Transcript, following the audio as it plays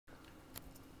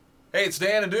Hey, it's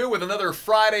Dan and Dew with another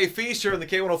Friday feast here in the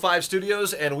K105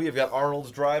 studios, and we have got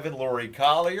Arnold's Drive-In. Lori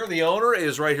Collier, the owner,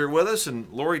 is right here with us. And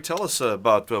Lori, tell us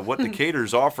about what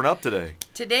Decatur's offering up today.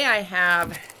 Today I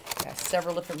have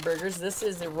several different burgers. This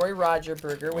is the Roy Roger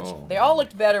burger, which they all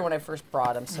looked better when I first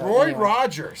brought them. So Roy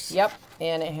Rogers. Yep,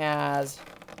 and it has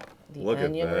the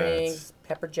onion rings,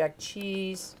 pepper jack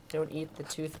cheese. Don't eat the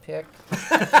toothpick.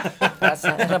 That's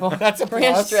not edible. That's a plus.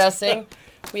 Ranch dressing.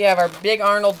 We have our big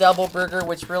Arnold double burger,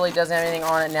 which really doesn't have anything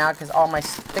on it now because all my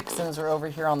fixins are over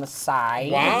here on the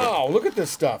side. Wow, look at this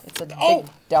stuff. It's a big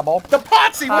double. The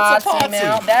Potsy, what's a Potsy?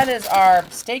 Now, that is our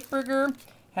steak burger.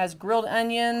 Has grilled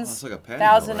onions. Oh, it's like a patty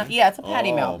melt, right? Yeah, it's a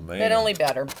patty melt, man. but only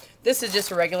better. This is just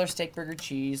a regular steak burger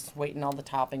cheese, waiting all the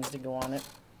toppings to go on it.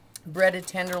 Breaded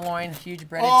tenderloin, huge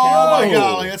breaded tenderloin. Oh my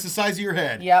golly, that's the size of your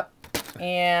head. Yep.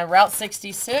 And Route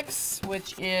 66,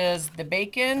 which is the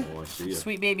bacon,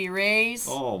 Sweet Baby Ray's.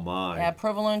 Oh my.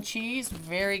 Provolone cheese,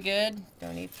 very good.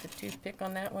 Don't eat the toothpick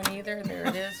on that one either. There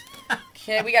it is.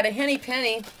 Okay, we got a Henny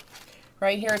Penny.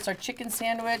 Right here, it's our chicken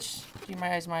sandwich. You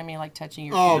might mind me like touching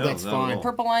your Oh, food. that's fine.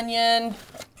 Purple onion,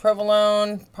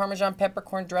 provolone, Parmesan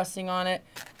peppercorn dressing on it.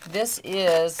 This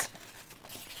is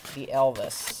the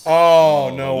Elvis.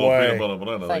 Oh, no way.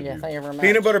 Thank you very much.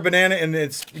 Peanut butter banana, and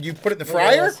you put it in the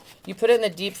fryer? You put it in the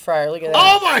deep fryer. Look at that.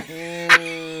 Oh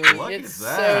my! Look It's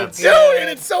at that. so good. Dude, and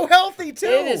it's so healthy too.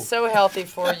 It is so healthy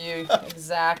for you.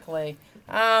 Exactly.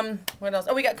 What else?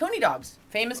 Oh, we got coney dogs.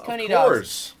 Famous coney dogs. Of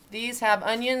course. These have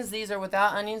onions. These are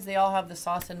without onions. They all have the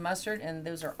sauce and mustard, and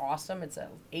those are awesome. It's a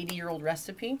 80-year-old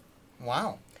recipe.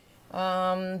 Wow.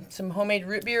 Some homemade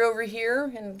root beer over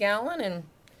here in a gallon, and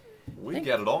We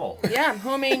got it all. yeah,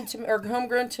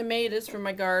 homegrown tomatoes from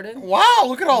my garden. Wow,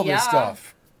 look at all this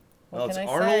stuff. Well, it's can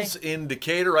I Arnold's say? in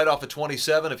Decatur, right off of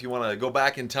 27. If you want to go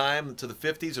back in time to the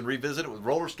 50s and revisit it with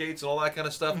roller skates and all that kind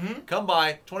of stuff, come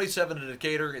by 27 to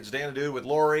Decatur. It's Dan and Dew with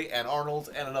Lori and Arnold's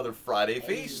and another Friday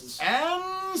Feasts.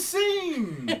 And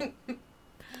scene.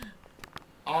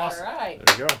 Awesome. All right.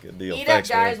 There you go. Good deal. Eat Thanks,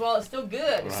 up, guys, man. while it's still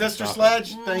good. Sister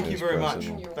Sledge, thank you Thanks, very much.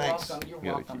 President. You're Thanks. welcome. You're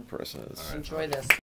Gotta welcome. keep pressing this. Enjoy this.